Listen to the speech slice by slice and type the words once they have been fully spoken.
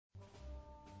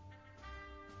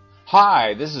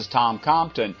Hi, this is Tom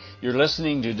Compton. You're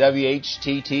listening to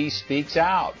WHTT Speaks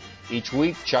Out. Each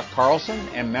week, Chuck Carlson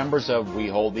and members of We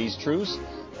Hold These Truths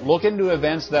look into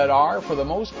events that are, for the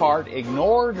most part,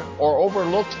 ignored or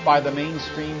overlooked by the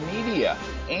mainstream media.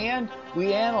 And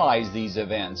we analyze these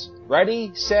events.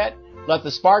 Ready, set, let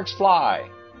the sparks fly.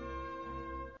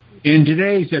 In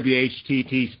today's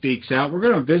WHTT Speaks Out, we're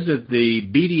going to visit the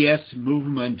BDS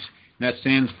movement. That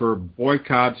stands for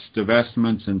Boycotts,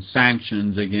 Divestments, and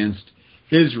Sanctions against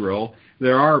Israel.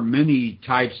 There are many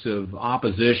types of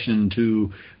opposition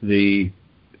to the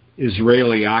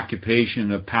Israeli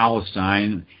occupation of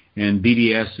Palestine, and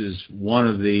BDS is one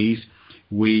of these.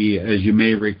 We, as you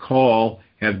may recall,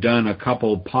 have done a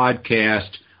couple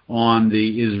podcasts on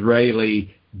the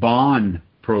Israeli bond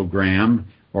program,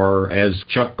 or as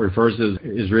Chuck refers to,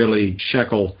 Israeli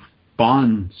shekel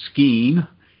bond scheme.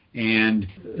 And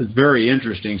it's very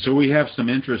interesting. So we have some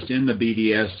interest in the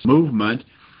BDS movement,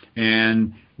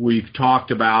 and we've talked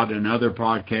about in other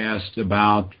podcasts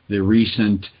about the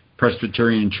recent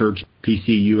Presbyterian Church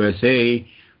PCUSA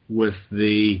with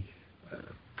the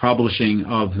publishing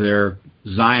of their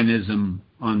Zionism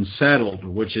Unsettled,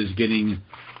 which is getting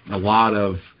a lot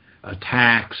of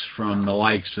attacks from the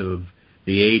likes of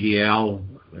the ADL.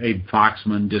 Abe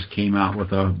Foxman just came out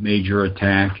with a major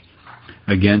attack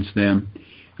against them.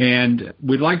 And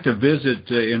we'd like to visit,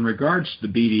 in regards to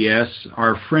the BDS,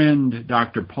 our friend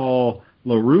Dr. Paul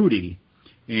LaRudy.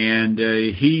 And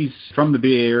he's from the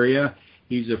Bay Area.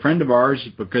 He's a friend of ours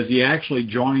because he actually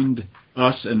joined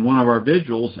us in one of our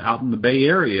vigils out in the Bay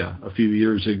Area a few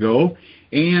years ago.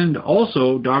 And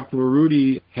also, Dr.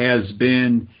 LaRudy has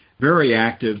been very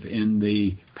active in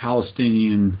the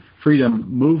Palestinian freedom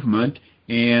movement.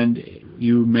 And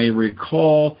you may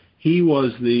recall he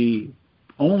was the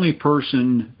only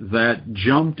person that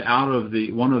jumped out of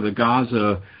one of the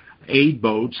Gaza aid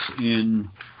boats in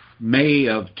May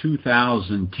of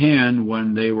 2010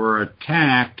 when they were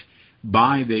attacked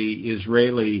by the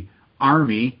Israeli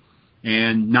army,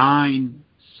 and 9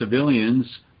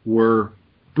 civilians were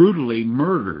brutally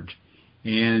murdered.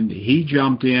 And he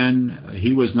jumped in.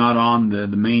 He was not on the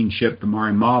main ship, the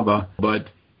Marimava, but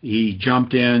he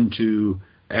jumped in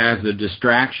as a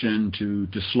distraction to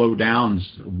slow down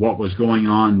what was going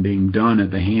on being done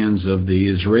at the hands of the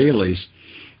Israelis.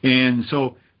 And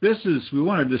so we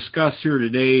want to discuss here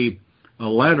today a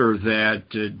letter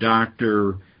that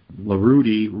Dr.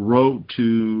 LaRudy wrote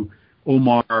to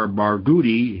Omar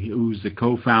Barghouti, who's the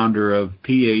co-founder of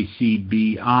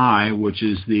PACBI, which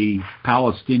is the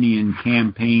Palestinian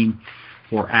Campaign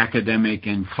for Academic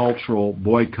and Cultural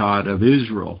Boycott of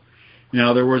Israel.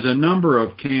 Now, there was a number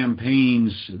of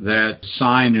campaigns that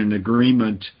signed an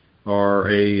agreement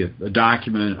or a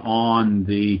document on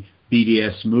the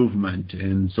BDS movement,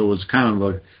 and so it's kind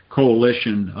of a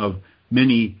coalition of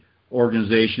many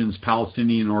organizations,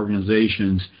 Palestinian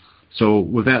organizations. So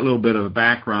with that little bit of a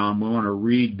background, we want to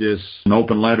read an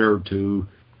open letter to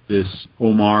this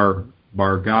Omar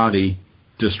Barghouti,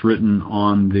 just written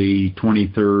on the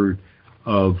 23rd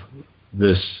of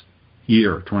this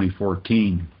year,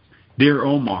 2014. Dear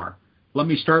Omar, let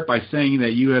me start by saying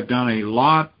that you have done a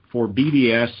lot for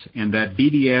BDS and that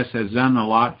BDS has done a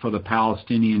lot for the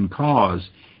Palestinian cause.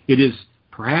 It is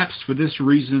perhaps for this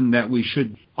reason that we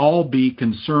should all be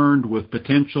concerned with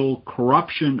potential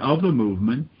corruption of the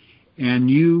movement,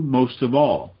 and you most of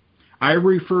all. I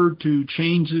refer to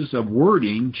changes of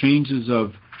wording, changes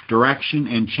of direction,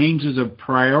 and changes of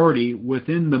priority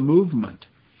within the movement.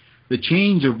 The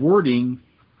change of wording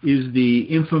is the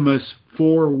infamous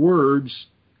 4 words,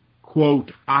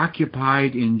 quote,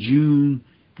 occupied in June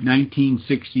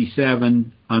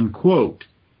 1967, unquote,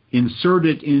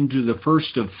 inserted into the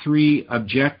first of 3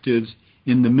 objectives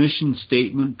in the mission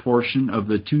statement portion of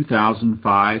the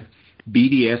 2005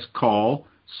 BDS call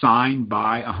signed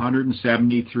by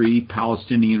 173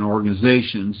 Palestinian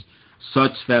organizations,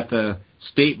 such that the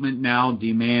statement now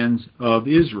demands of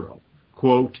Israel,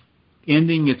 quote,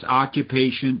 ending its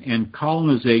occupation and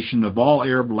colonization of all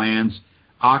Arab lands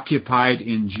occupied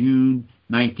in June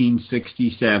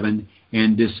 1967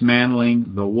 and dismantling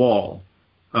the wall,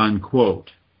 unquote.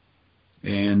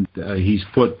 And he's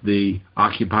put the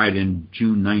occupied in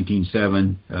June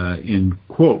 1907 in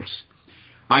quotes.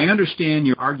 I understand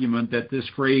your argument that this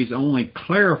phrase only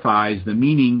clarifies the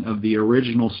meaning of the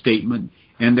original statement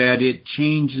and that it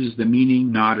changes the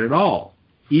meaning not at all.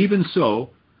 Even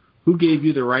so, who gave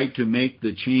you the right to make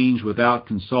the change without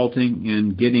consulting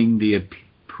and getting the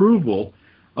approval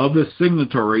of the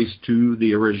signatories to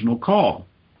the original call?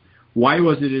 Why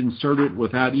was it inserted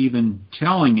without even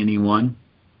telling anyone,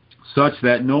 such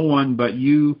that no one but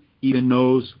you even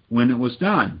knows when it was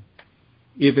done?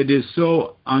 If it is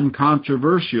so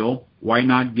uncontroversial, why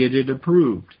not get it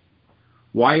approved?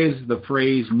 Why is the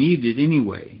phrase needed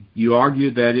anyway? You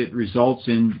argue that it results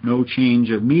in no change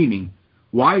of meaning.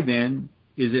 Why then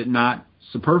is it not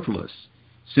superfluous?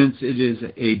 Since it is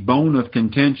a bone of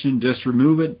contention, just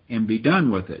remove it and be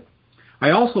done with it. I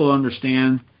also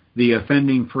understand the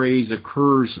offending phrase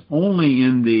occurs only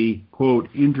in the, quote,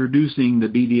 introducing the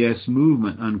BDS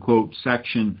movement, unquote,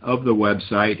 section of the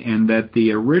website, and that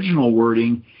the original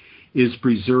wording is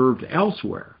preserved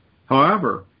elsewhere.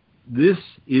 However, this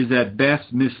is at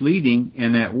best misleading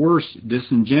and at worst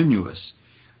disingenuous.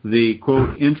 The,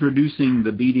 quote, introducing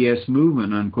the BDS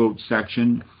movement, unquote,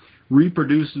 section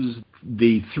reproduces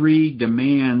the three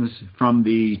demands from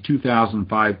the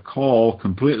 2005 call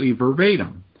completely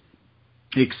verbatim,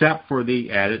 except for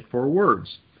the added four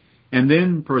words, and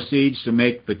then proceeds to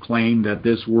make the claim that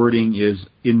this wording is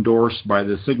endorsed by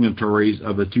the signatories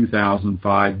of the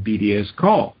 2005 BDS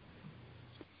call.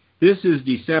 This is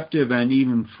deceptive and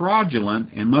even fraudulent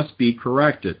and must be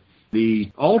corrected.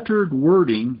 The altered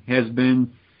wording has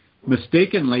been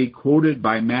mistakenly quoted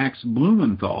by Max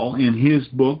Blumenthal in his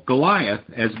book Goliath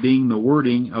as being the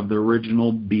wording of the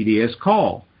original BDS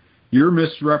call. Your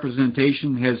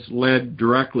misrepresentation has led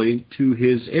directly to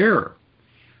his error.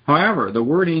 However, the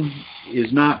wording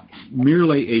is not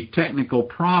merely a technical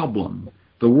problem.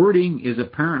 The wording is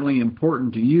apparently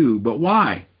important to you, but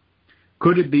why?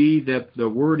 Could it be that the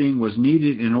wording was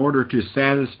needed in order to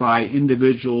satisfy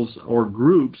individuals or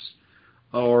groups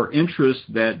or interests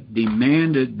that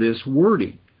demanded this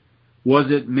wording? Was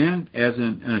it meant as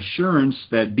an assurance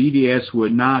that BDS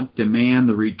would not demand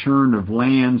the return of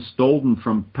lands stolen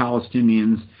from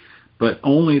Palestinians, but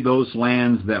only those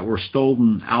lands that were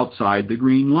stolen outside the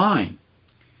Green Line?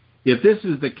 If this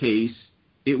is the case,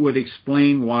 it would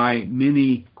explain why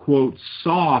many, quote,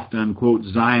 soft, unquote,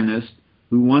 Zionists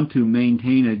who want to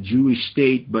maintain a Jewish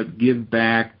state but give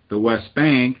back the West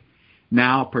Bank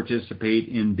now participate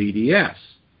in BDS,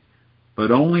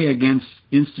 but only against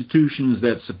institutions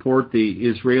that support the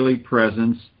Israeli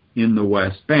presence in the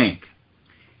West Bank.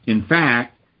 In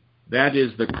fact, that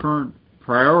is the current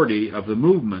priority of the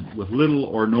movement, with little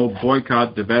or no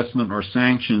boycott, divestment, or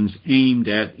sanctions aimed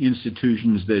at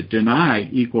institutions that deny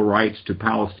equal rights to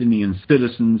Palestinian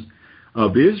citizens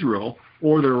of Israel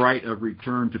or the right of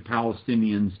return to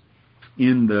Palestinians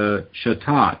in the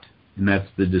Shatat, and that's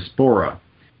the diaspora.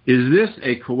 Is this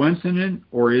a coincidence,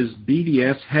 or is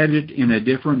BDS headed in a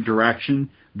different direction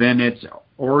than its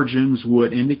origins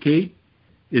would indicate?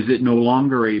 Is it no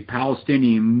longer a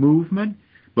Palestinian movement,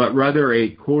 but rather a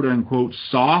quote-unquote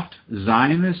soft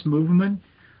Zionist movement?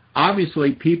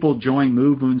 Obviously, people join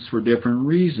movements for different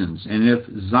reasons, and if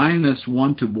Zionists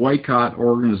want to boycott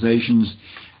organizations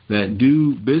that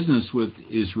do business with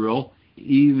Israel,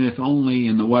 even if only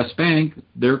in the West Bank,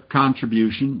 their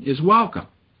contribution is welcome.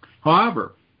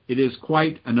 However, it is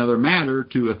quite another matter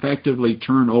to effectively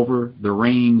turn over the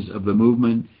reins of the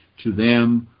movement to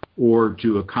them or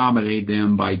to accommodate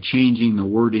them by changing the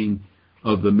wording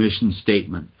of the mission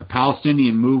statement. A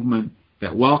Palestinian movement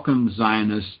that welcomes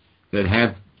Zionists that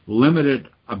have limited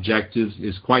objectives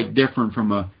is quite different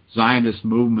from a Zionist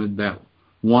movement that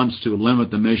wants to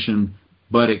limit the mission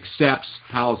but accepts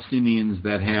Palestinians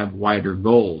that have wider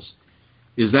goals.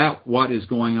 Is that what is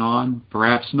going on?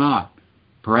 Perhaps not.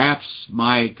 Perhaps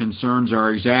my concerns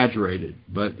are exaggerated,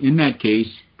 but in that case,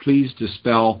 please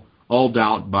dispel all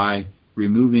doubt by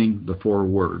removing the four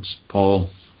words, Paul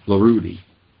LaRudy.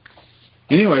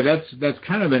 Anyway, that's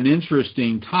kind of an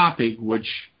interesting topic which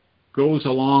goes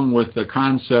along with the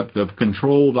concept of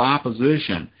controlled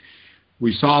opposition.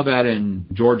 We saw that in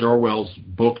George Orwell's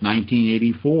book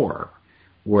 1984,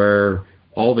 where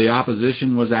all the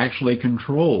opposition was actually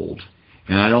controlled.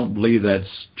 And I don't believe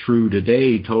that's true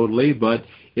today totally, but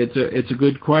it's a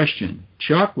good question.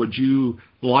 Chuck, would you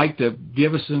like to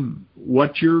give us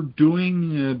what you're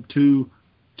doing to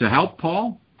help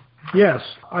Paul? Yes,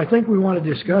 I think we want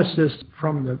to discuss this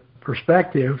from the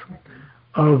perspective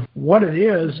of what it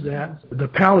is that the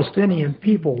Palestinian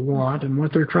people want and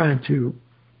what they're trying to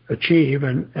achieve.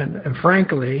 And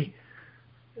frankly,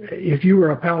 if you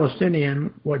were a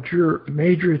Palestinian, what your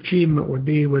major achievement would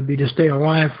be to stay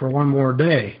alive for one more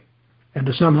day and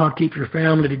to somehow keep your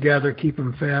family together, keep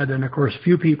them fed. And, of course,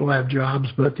 few people have jobs,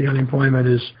 but the unemployment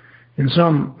is, in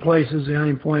some places, the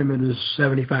unemployment is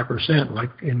 75%, like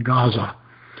in Gaza.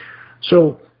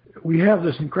 So we have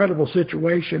this incredible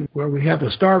situation where we have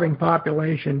a starving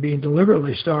population being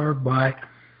deliberately starved by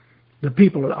the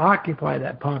people that occupy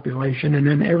that population, and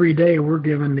then every day we're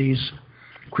given these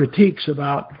critiques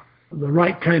about the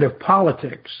right kind of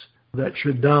politics that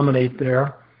should dominate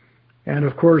there. And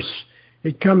of course,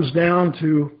 it comes down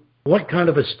to what kind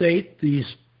of a state these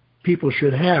people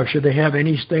should have. Should they have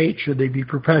any state? Should they be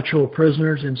perpetual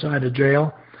prisoners inside a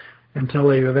jail until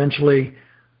they eventually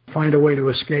find a way to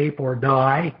escape or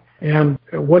die? And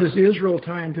what is Israel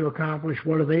trying to accomplish?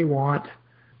 What do they want?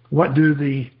 What do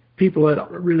the people that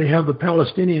really have the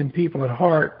Palestinian people at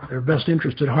heart, their best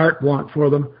interest at heart, want for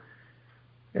them?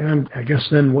 And I guess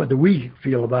then what do we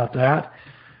feel about that?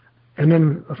 And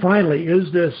then finally,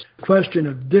 is this question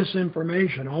of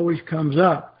disinformation always comes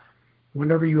up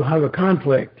whenever you have a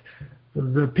conflict?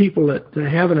 The people that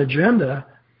have an agenda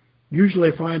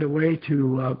usually find a way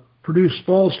to produce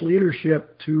false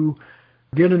leadership to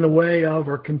get in the way of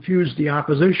or confuse the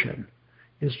opposition.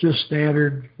 It's just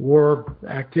standard war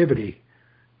activity.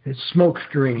 It's smoke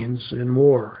screens in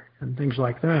war and things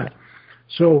like that.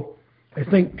 So I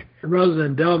think rather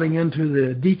than delving into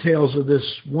the details of this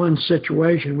one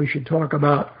situation, we should talk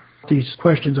about these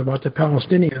questions about the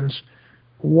Palestinians,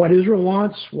 what Israel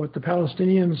wants, what the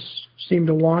Palestinians seem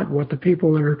to want, what the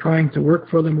people that are trying to work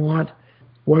for them want.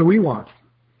 What do we want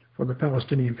for the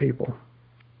Palestinian people?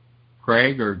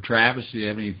 Craig or Travis, do you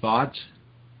have any thoughts?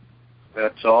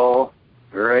 That's all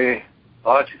very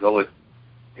logical. It's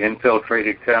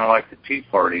infiltrated kind of like the Tea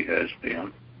Party has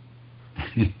been.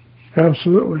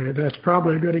 Absolutely. That's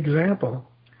probably a good example.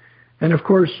 And of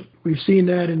course, we've seen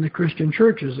that in the Christian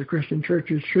churches. The Christian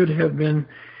churches should have been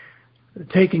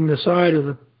taking the side of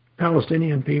the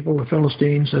Palestinian people, the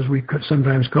Philistines, as we could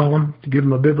sometimes call them, to give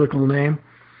them a biblical name,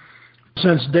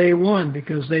 since day one,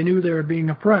 because they knew they were being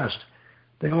oppressed.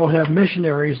 They all have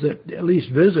missionaries that at least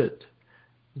visit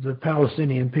the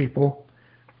Palestinian people,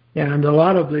 and a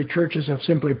lot of the churches have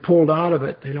simply pulled out of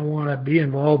it. They don't want to be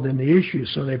involved in the issue,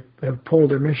 so they have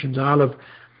pulled their missions out of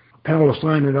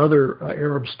Palestine and other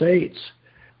Arab states.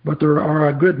 But there are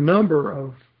a good number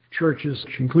of churches,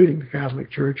 including the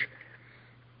Catholic Church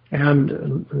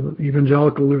and the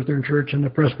Evangelical Lutheran Church and the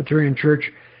Presbyterian Church,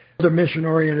 other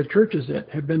mission-oriented churches that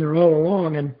have been there all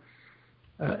along,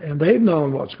 and they've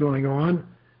known what's going on,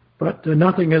 but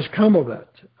nothing has come of it.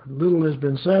 Little has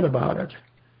been said about it.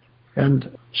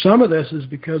 And some of this is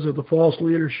because of the false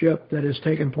leadership that has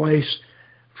taken place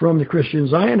from the Christian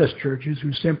Zionist churches,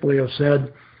 who simply have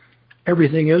said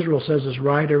everything Israel says is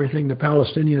right, everything the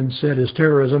Palestinians said is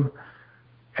terrorism.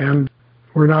 And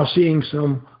we're now seeing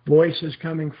some voices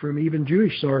coming from even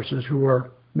Jewish sources who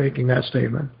are making that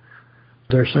statement.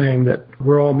 They're saying that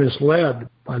we're all misled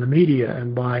by the media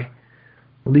and by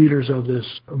leaders of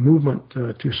this movement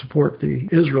to support the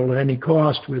Israel at any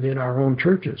cost within our own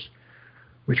churches,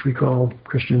 which we call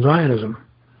Christian Zionism.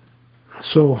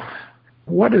 So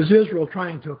what is Israel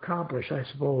trying to accomplish, I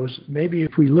suppose? Maybe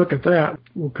if we look at that,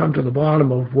 we'll come to the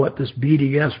bottom of what this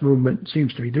BDS movement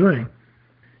seems to be doing.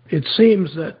 It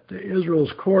seems that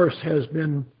Israel's course has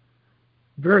been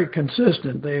very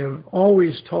consistent. They have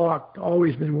always talked,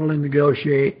 always been willing to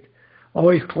negotiate,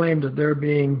 always claimed that they're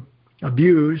being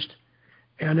abused.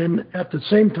 And then at the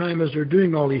same time as they're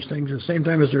doing all these things, at the same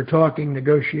time as they're talking,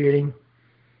 negotiating,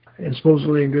 and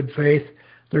supposedly in good faith,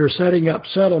 they're setting up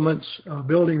settlements,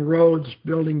 building roads,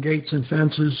 building gates and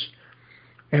fences,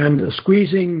 and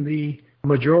squeezing the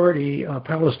majority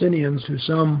Palestinians to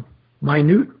some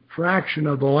minute fraction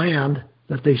of the land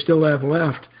that they still have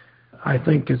left. I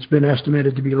think it's been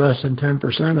estimated to be less than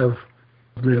 10% of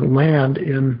the land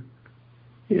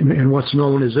in what's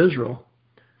known as Israel.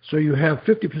 So you have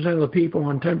 50% of the people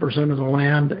on 10% of the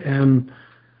land, and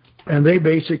they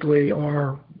basically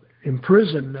are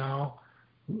imprisoned now,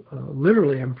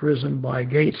 literally imprisoned by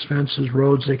gates, fences,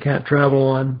 roads they can't travel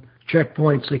on,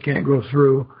 checkpoints they can't go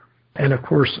through, and of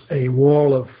course a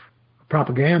wall of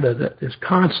propaganda that is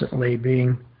constantly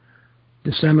being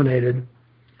disseminated.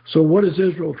 So what is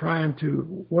Israel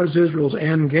what is Israel's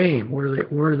end game?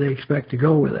 Where do they expect to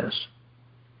go with this?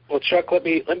 Well, Chuck, let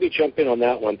me jump in on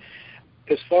that one.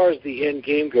 As far as the end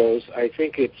game goes, I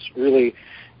think it's really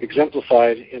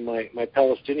exemplified in my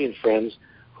Palestinian friends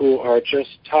who are just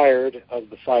tired of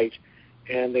the fight,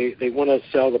 and they want to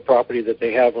sell the property that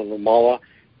they have in Ramallah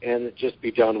and just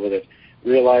be done with it,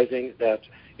 realizing that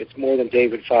it's more than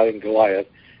David fighting Goliath.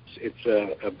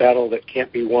 It's a battle that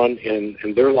can't be won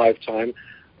in their lifetime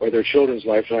or their children's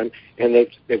lifetime, and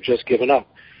they've just given up.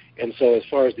 And so as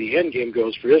far as the end game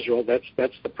goes for Israel,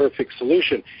 that's the perfect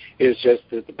solution, is just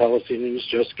that the Palestinians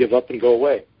just give up and go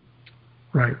away.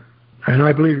 Right. And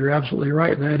I believe you're absolutely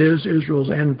right. That is Israel's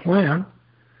end plan.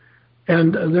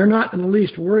 And they're not in the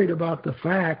least worried about the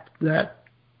fact that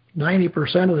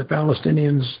 90% of the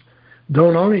Palestinians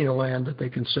don't own any land that they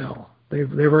can sell. They've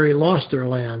already lost their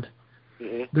land.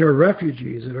 Mm-hmm. They're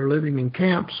refugees that are living in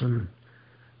camps and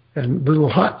little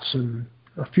huts, and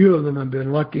a few of them have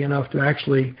been lucky enough to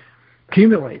actually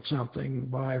accumulate something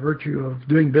by virtue of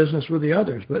doing business with the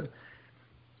others. But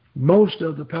most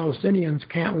of the Palestinians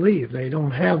can't leave. They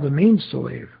don't have the means to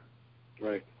leave.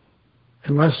 Right.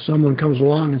 Unless someone comes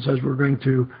along and says, we're going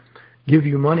to give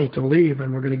you money to leave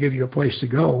and we're going to give you a place to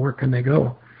go. Where can they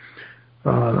go?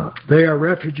 They are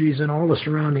refugees in all the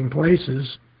surrounding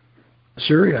places.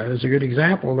 Syria is a good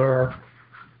example. There are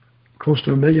close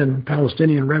to 1 million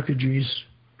Palestinian refugees,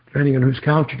 depending on whose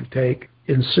count you take,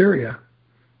 in Syria.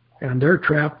 And they're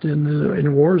trapped in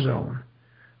a war zone.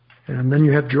 And then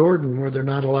you have Jordan, where they're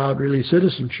not allowed really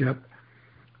citizenship.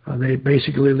 They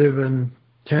basically live in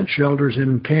tent shelters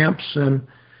in camps and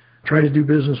try to do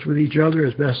business with each other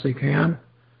as best they can,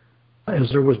 as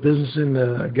there was business in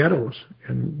the ghettos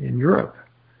in Europe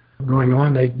going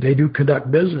on. They do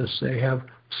conduct business. They have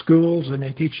schools and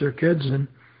they teach their kids. And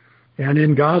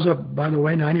in Gaza, by the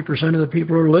way, 90% of the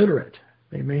people are literate.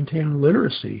 They maintain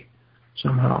literacy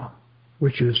somehow,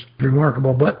 which is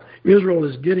remarkable. But Israel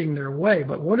is getting their way.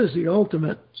 But what is the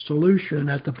ultimate solution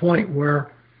at the point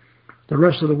where the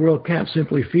rest of the world can't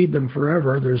simply feed them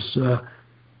forever? There's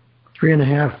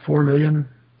 3.5–4 million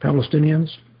Palestinians.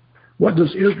 What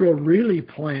does Israel really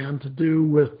plan to do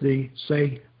with the,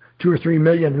 say, 2 or 3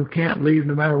 million who can't leave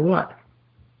no matter what?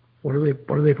 What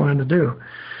do they plan to do?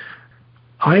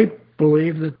 I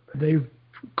believe that they've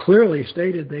clearly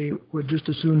stated they would just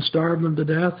as soon starve them to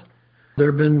death. There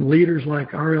have been leaders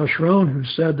like Ariel Sharon who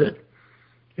said that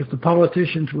if the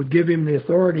politicians would give him the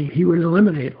authority, he would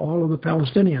eliminate all of the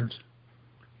Palestinians.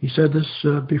 He said this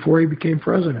before he became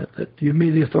president, that give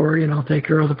me the authority and I'll take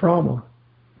care of the problem.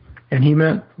 And he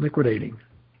meant liquidating.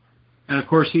 And of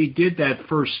course, he did that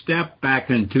first step back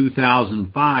in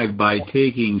 2005 by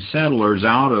taking settlers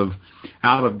out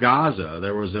of Gaza.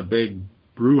 There was a big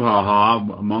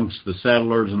brouhaha amongst the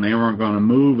settlers, and they weren't going to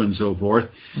move and so forth.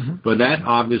 Mm-hmm. But that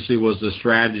obviously was the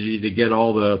strategy to get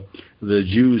all the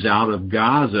Jews out of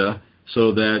Gaza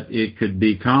so that it could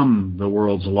become the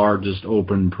world's largest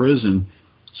open prison.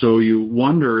 So you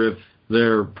wonder if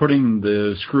they're putting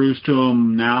the screws to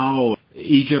them now.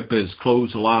 Egypt has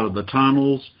closed a lot of the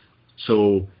tunnels,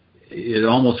 so it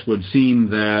almost would seem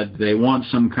that they want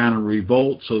some kind of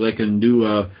revolt so they can do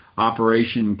a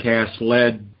Operation Cast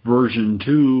Lead version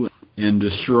 2 and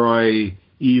destroy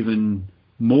even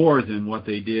more than what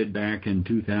they did back in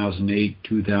 2008,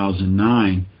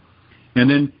 2009. And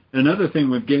then another thing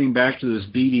with getting back to this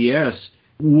BDS,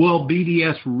 well,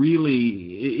 BDS really,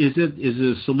 is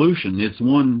a solution. It's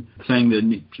one thing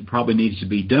that probably needs to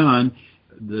be done.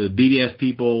 The BDS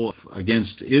people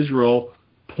against Israel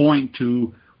point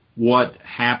to what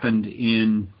happened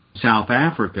in South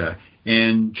Africa.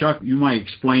 And Chuck, you might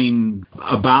explain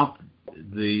about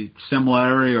the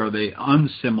similarity or the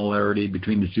unsimilarity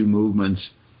between the two movements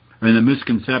and the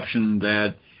misconception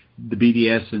that the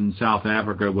BDS in South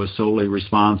Africa was solely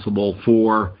responsible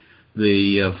for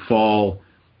the fall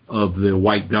of the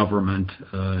white government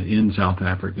in South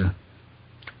Africa.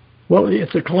 Well,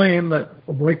 it's a claim that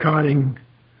boycotting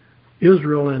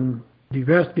Israel and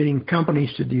getting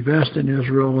companies to divest in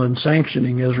Israel and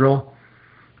sanctioning Israel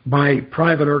by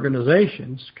private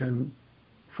organizations can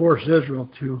force Israel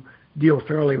to deal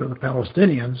fairly with the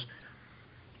Palestinians.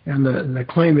 And the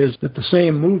claim is that the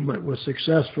same movement was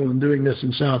successful in doing this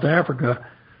in South Africa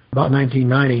about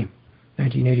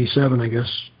 1987, I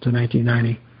guess, to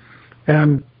 1990.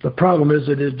 And the problem is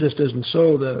that it just isn't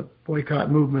so. The boycott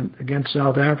movement against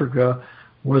South Africa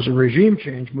was a regime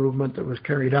change movement that was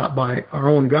carried out by our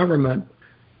own government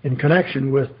in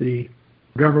connection with the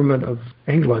government of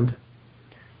England.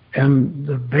 And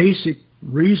the basic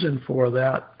reason for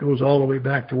that goes all the way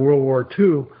back to World War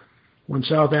II, when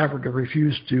South Africa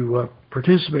refused to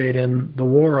participate in the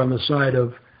war on the side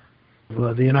of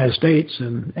the United States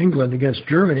and England against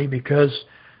Germany, because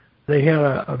they had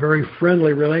a very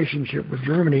friendly relationship with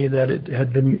Germany, that it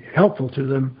had been helpful to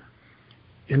them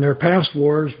in their past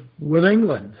wars with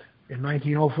England in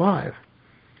 1905.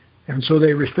 And so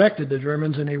they respected the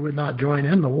Germans and they would not join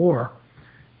in the war.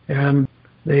 And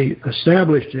they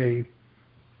established a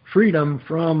freedom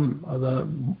from the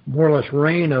more or less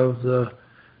reign of the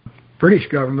British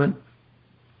government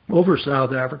over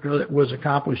South Africa that was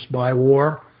accomplished by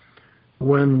war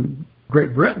when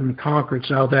Great Britain conquered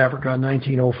South Africa in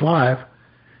 1905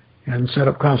 and set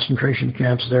up concentration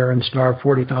camps there and starved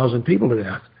 40,000 people to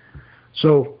death.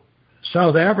 So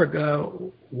South Africa,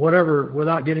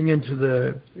 without getting into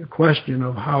the question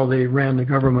of how they ran the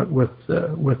government with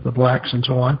the blacks and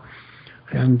so on,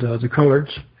 and the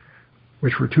coloreds,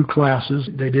 which were two classes,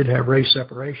 they did have race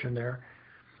separation there.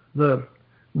 The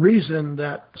reason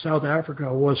that South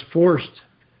Africa was forced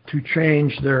to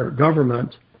change their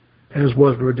government, as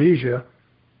was Rhodesia,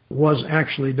 was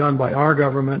actually done by our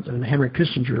government, and Henry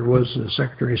Kissinger was the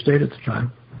Secretary of State at the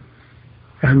time.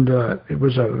 And it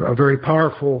was a very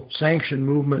powerful sanction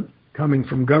movement coming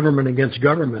from government against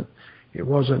government. It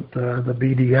wasn't the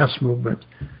BDS movement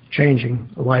changing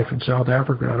life in South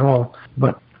Africa at all,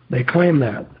 but they claim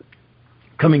that.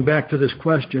 Coming back to this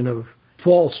question of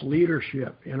false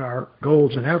leadership in our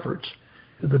goals and efforts,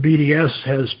 the BDS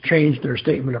has changed their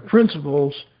statement of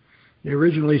principles. They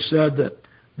originally said that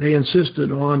they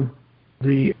insisted on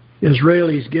the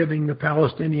Israelis giving the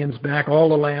Palestinians back all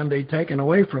the land they'd taken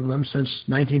away from them since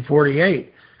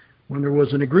 1948, when there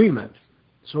was an agreement,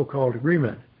 so-called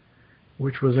agreement,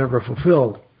 which was never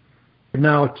fulfilled.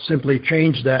 Now it's simply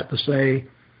changed that to say,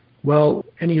 well,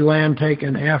 any land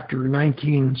taken after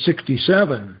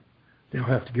 1967, they'll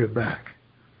have to give back.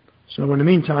 So in the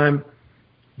meantime,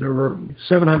 there were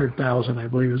 700,000, I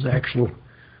believe is the actual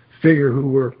figure, who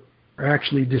were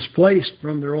actually displaced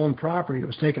from their own property that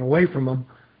was taken away from them.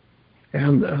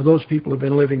 And those people have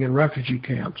been living in refugee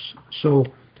camps. So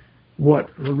what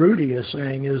Rudy is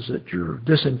saying is that you're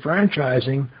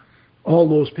disenfranchising all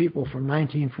those people from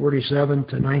 1947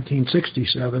 to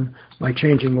 1967 by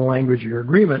changing the language of your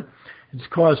agreement. It's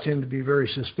caused him to be very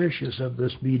suspicious of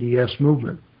this BDS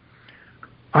movement.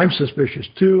 I'm suspicious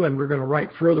too, and we're going to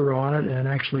write further on it and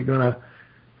actually going to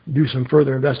do some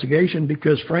further investigation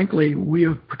because, frankly, we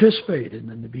have participated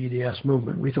in the BDS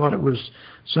movement. We thought it was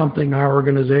something our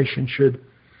organization should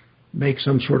make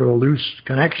some sort of a loose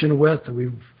connection with.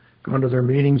 We've gone to their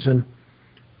meetings and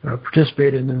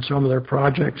participated in some of their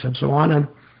projects and so on,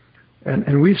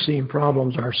 and we've seen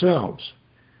problems ourselves.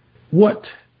 What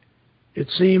it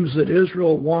seems that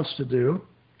Israel wants to do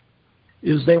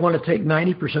is they want to take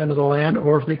 90% of the land,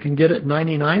 or if they can get it,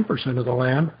 99% of the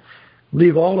land,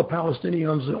 leave all the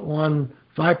Palestinians on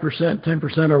 5%,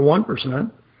 10%, or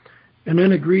 1%, and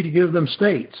then agree to give them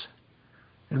states.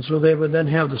 And so they would then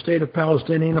have the state of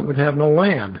Palestine that would have no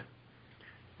land.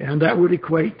 And that would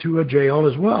equate to a jail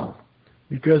as well,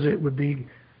 because it would be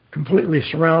completely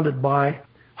surrounded by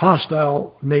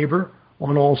hostile neighbor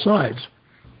on all sides.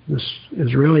 This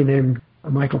Israeli named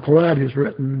Michael Pollad, who's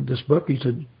written this book, he's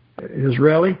an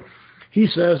Israeli, he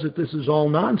says that this is all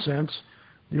nonsense.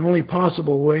 The only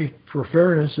possible way for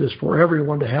fairness is for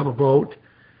everyone to have a vote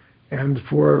and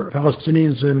for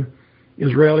Palestinians and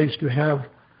Israelis to have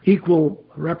equal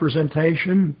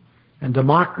representation and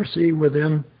democracy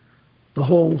within the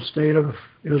whole state of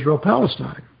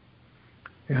Israel-Palestine.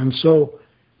 And so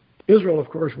Israel, of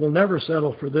course, will never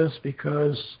settle for this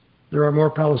because there are more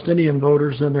Palestinian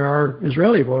voters than there are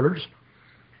Israeli voters.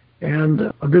 And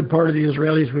a good part of the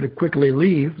Israelis would quickly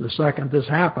leave the second this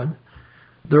happened.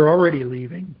 They're already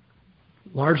leaving,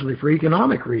 largely for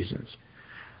economic reasons.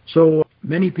 So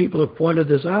many people have pointed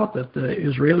this out, that the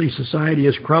Israeli society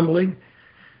is crumbling,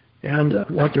 and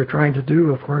what they're trying to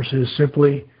do, of course, is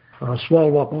simply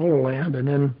swallow up all the land and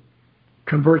then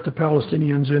convert the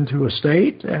Palestinians into a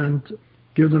state and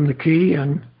give them the key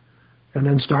and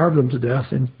then starve them to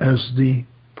death as the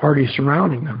parties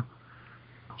surrounding them.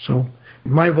 So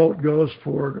my vote goes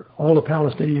for all the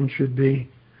Palestinians should be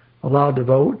allowed to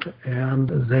vote, and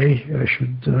they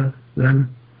should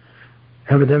then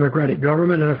have a democratic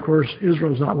government. And of course,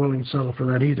 Israel's not willing to settle for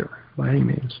that either, by any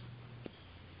means.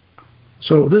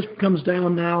 So this comes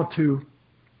down now to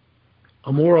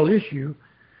a moral issue,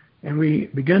 and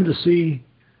we begin to see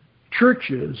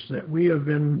churches that we have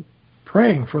been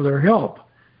praying for their help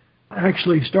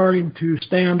actually starting to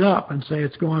stand up and say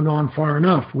it's going on far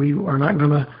enough. We are not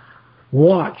going to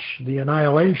watch the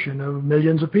annihilation of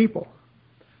millions of people.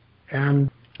 And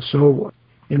so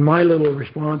in my little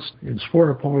response in support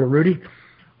of Paul Rudy,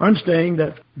 I'm saying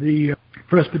that the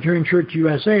Presbyterian Church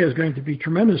USA is going to be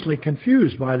tremendously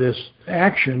confused by this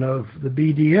action of the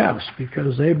BDS,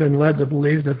 because they've been led to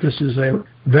believe that this is a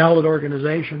valid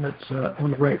organization that's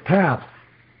on the right path.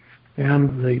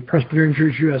 And the Presbyterian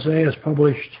Church USA has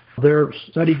published their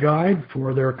study guide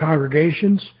for their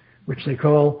congregations, which they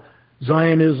call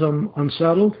Zionism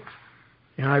Unsettled.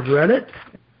 And I've read it.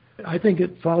 I think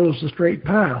it follows the straight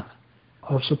path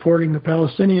of supporting the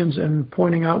Palestinians and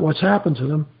pointing out what's happened to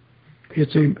them.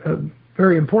 It's a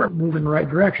very important move in the right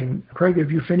direction. Craig,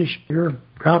 have you finished your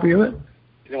copy of it?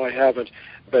 No, I haven't,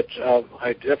 but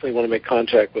I definitely want to make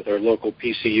contact with our local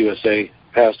PCUSA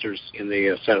pastors in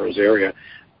the Santa Rosa area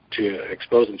to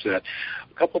expose them to that.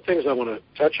 A couple of things I want to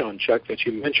touch on, Chuck, that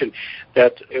you mentioned,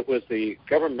 that it was the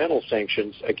governmental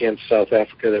sanctions against South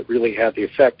Africa that really had the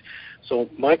effect. So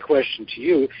my question to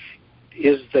you,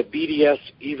 is the BDS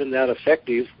even that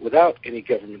effective without any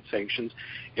government sanctions?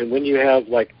 And when you have,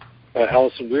 like,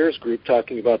 Allison Weir's group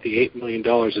talking about the $8 million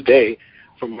a day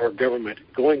from our government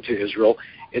going to Israel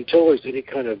until there's any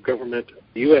kind of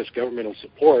U.S. governmental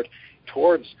support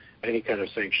towards any kind of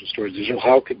sanctions towards Israel.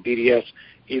 How could BDS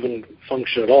even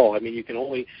function at all? I mean, you can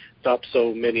only stop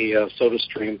so many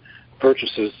SodaStream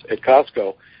purchases at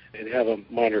Costco and have a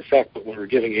minor effect, but when we're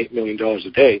giving $8 million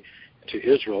a day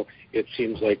to Israel, it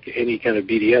seems like any kind of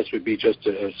BDS would be just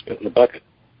a spit in the bucket.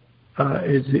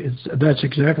 That's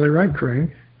exactly right,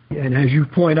 Craig. And as you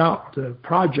point out, the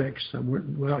projects,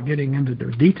 without getting into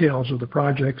the details of the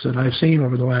projects that I've seen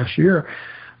over the last year,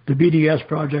 the BDS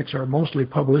projects are mostly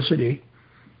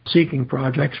publicity-seeking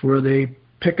projects where they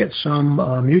picket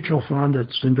some mutual fund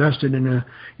that's invested in an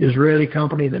Israeli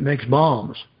company that makes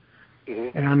bombs.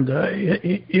 Mm-hmm. And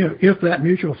if that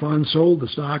mutual fund sold the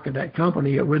stock of that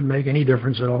company, it wouldn't make any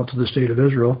difference at all to the state of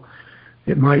Israel.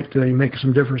 It might make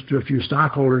some difference to a few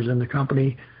stockholders in the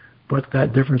company, but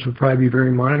that difference would probably be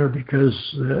very minor because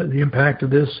the impact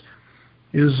of this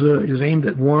is aimed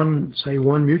at one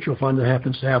mutual fund that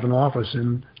happens to have an office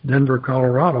in Denver,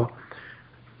 Colorado.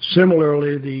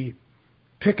 Similarly, the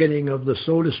picketing of the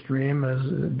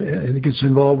SodaStream, it gets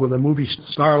involved with a movie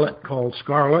starlet called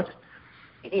Scarlet,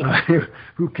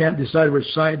 who can't decide which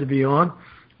side to be on.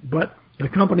 But the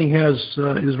company is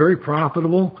very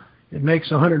profitable. It makes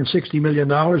 $160 million,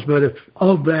 but if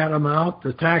of that amount,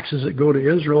 the taxes that go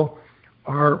to Israel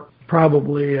are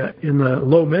probably in the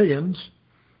low millions,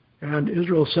 and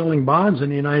Israel's selling bonds in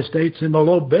the United States in the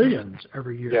low billions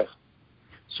every year. Yes.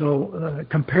 So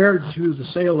compared to the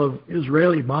sale of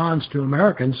Israeli bonds to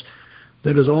Americans,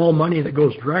 that is all money that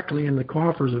goes directly in the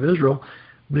coffers of Israel,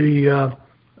 the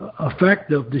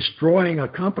effect of destroying a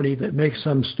company that makes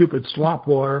some stupid slop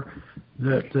water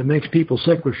that makes people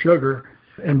sick with sugar.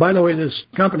 And by the way, this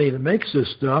company that makes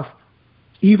this stuff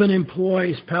even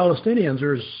employs Palestinians.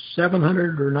 There's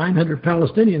 700 or 900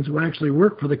 Palestinians who actually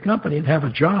work for the company and have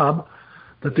a job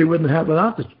that they wouldn't have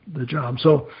without the job.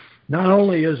 So not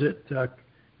only is it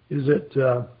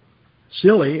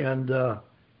silly and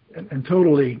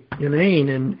totally inane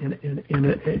in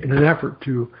an effort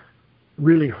to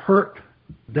really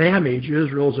damage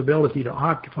Israel's ability to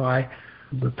occupy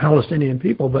the Palestinian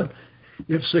people, but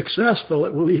if successful,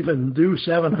 it will even do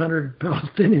 700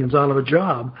 Palestinians out of a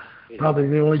job. Probably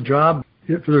the only job.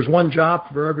 If there's one job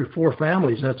for every 4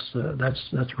 families,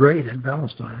 that's great in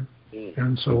Palestine.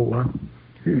 And so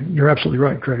you're absolutely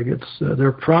right, Craig. There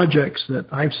are projects that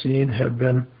I've seen have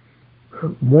been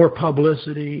more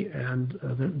publicity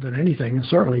than anything, and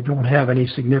certainly don't have any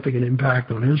significant impact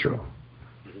on Israel.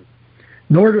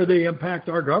 Nor do they impact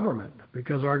our government,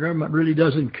 because our government really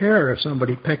doesn't care if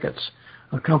somebody pickets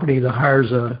a company that hires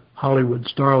a Hollywood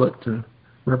starlet to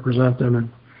represent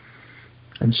them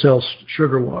and sells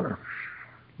sugar water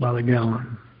by the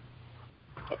gallon.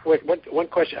 Wait, one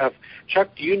question. Chuck,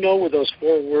 do you know with those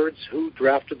 4 words who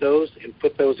drafted those and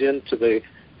put those into the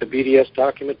BDS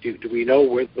document? Do we know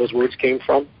where those words came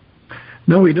from?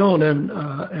 No, we don't. And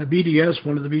at BDS,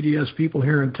 one of the BDS people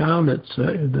here in town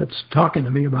that's talking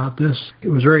to me about this, it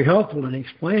was very helpful in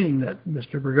explaining that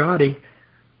Mr. Brigatti,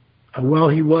 while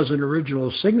he was an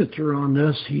original signature on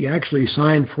this, he actually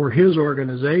signed for his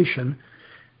organization.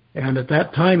 And at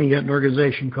that time, he had an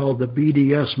organization called the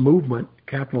BDS Movement,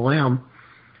 capital M.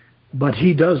 But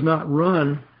he does not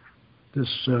run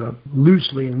this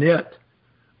loosely knit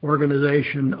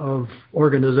organization of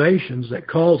organizations that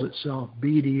calls itself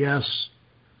BDS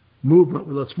Movement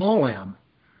with a small m.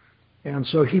 And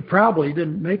so he probably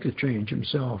didn't make the change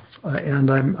himself.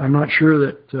 And I'm not sure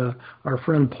that our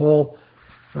friend Paul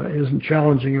isn't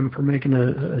challenging him for making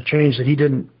a change that he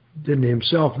didn't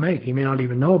himself make. He may not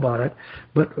even know about it.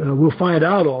 But we'll find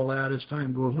out all that as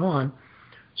time goes on.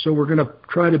 So we're going to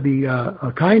try to be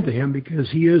kind to him, because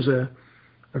he is a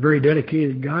very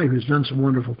dedicated guy who's done some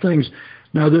wonderful things.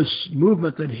 Now, this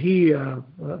movement that he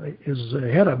is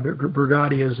the head of,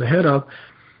 Brigatti is the head of,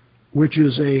 which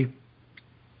is a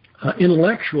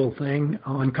intellectual thing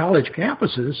on college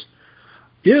campuses,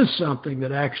 is something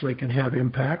that actually can have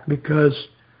impact, because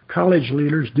college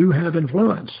leaders do have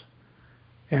influence.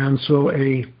 And so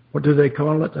what do they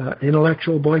call it?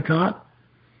 Intellectual boycott?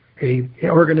 A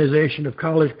organization of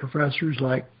college professors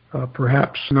like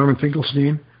perhaps Norman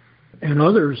Finkelstein and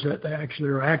others that actually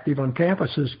are active on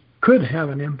campuses could have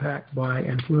an impact by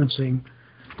influencing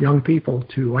young people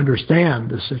to understand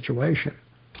the situation.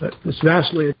 But it's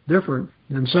vastly different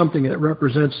than something that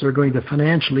represents they're going to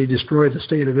financially destroy the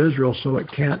state of Israel so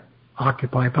it can't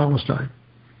occupy Palestine.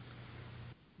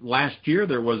 Last year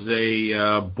there was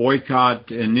a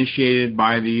boycott initiated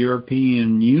by the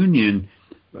European Union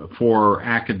for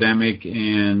academic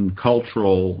and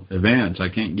cultural events. I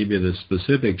can't give you the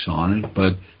specifics on it,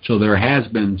 but so there has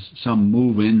been some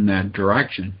move in that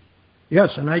direction. Yes,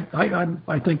 and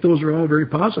I think those are all very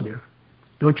positive.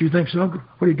 Don't you think so?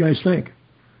 What do you guys think?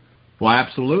 Well,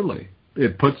 absolutely.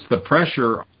 It puts the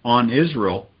pressure on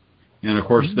Israel, and of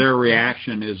course their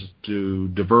reaction is to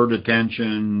divert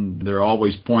attention. They're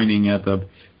always pointing at the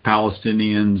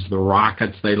Palestinians, the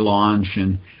rockets they launch,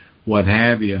 and what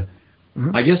have you.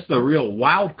 I guess the real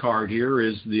wild card here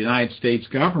is the United States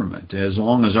government. As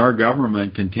long as our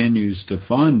government continues to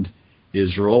fund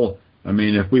Israel, I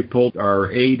mean, if we pulled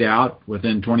our aid out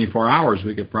within 24 hours,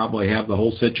 we could probably have the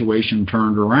whole situation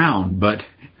turned around. But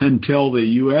until the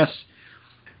U.S.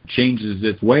 changes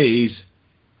its ways,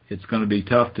 it's going to be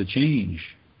tough to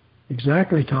change.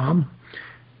 Exactly, Tom.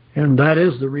 And that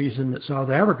is the reason that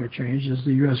South Africa changed, is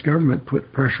the U.S. government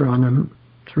put pressure on them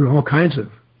through all kinds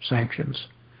of sanctions,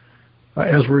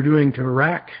 as we're doing to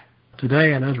Iraq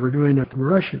today and as we're doing to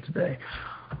Russia today.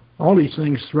 All these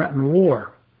things threaten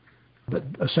war. But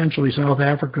essentially South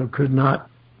Africa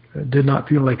did not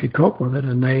feel they could cope with it,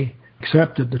 and they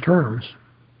accepted the terms.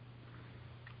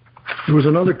 There was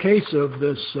another case of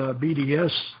this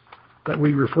BDS that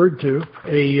we referred to,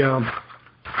 a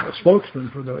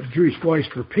spokesman for the Jewish Voice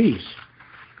for Peace.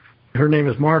 Her name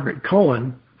is Margaret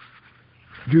Cohen.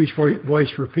 Jewish Voice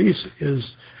for Peace is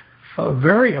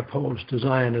very opposed to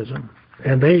Zionism,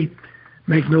 and they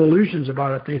make no illusions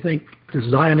about it. They think the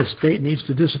Zionist state needs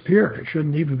to disappear. It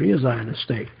shouldn't even be a Zionist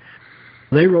state.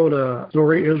 They wrote a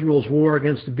story, Israel's War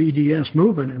Against the BDS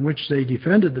Movement, in which they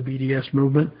defended the BDS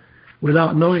movement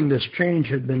without knowing this change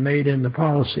had been made in the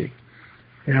policy.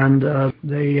 And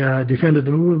they defended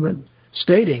the movement,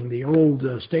 stating the old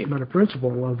statement of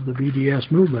principle of the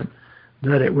BDS movement,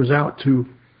 that it was out to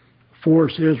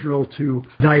force Israel to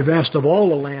divest of all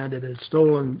the land it had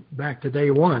stolen back to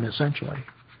day one, essentially,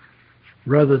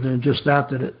 rather than just that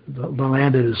the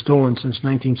land it has stolen since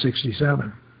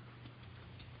 1967.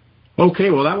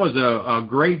 Okay, well, that was a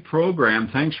great program.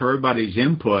 Thanks for everybody's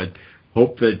input.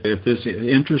 Hope that if this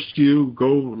interests you,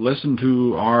 go listen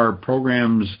to our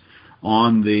programs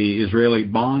on the Israeli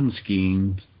bond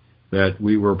scheme that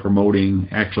we were promoting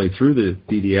actually through the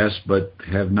BDS, but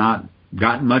have not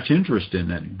gotten much interest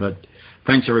in it. But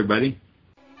thanks, everybody.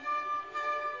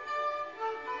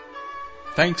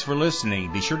 Thanks for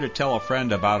listening. Be sure to tell a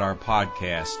friend about our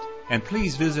podcast. And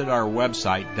please visit our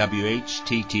website,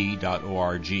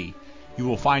 whtt.org. You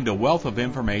will find a wealth of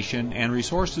information and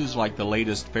resources like the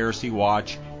latest Pharisee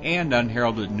Watch and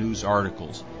Unheralded News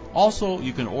articles. Also,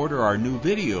 you can order our new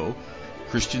video,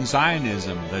 Christian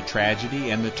Zionism, The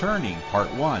Tragedy and the Turning,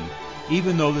 Part 1.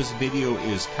 Even though this video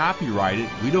is copyrighted,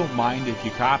 we don't mind if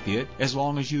you copy it, as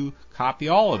long as you copy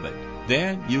all of it.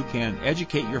 Then you can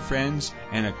educate your friends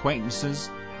and acquaintances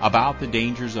about the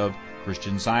dangers of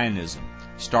Christian Zionism.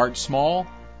 Start small,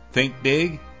 think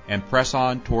big, and press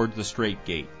on toward the straight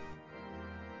gate.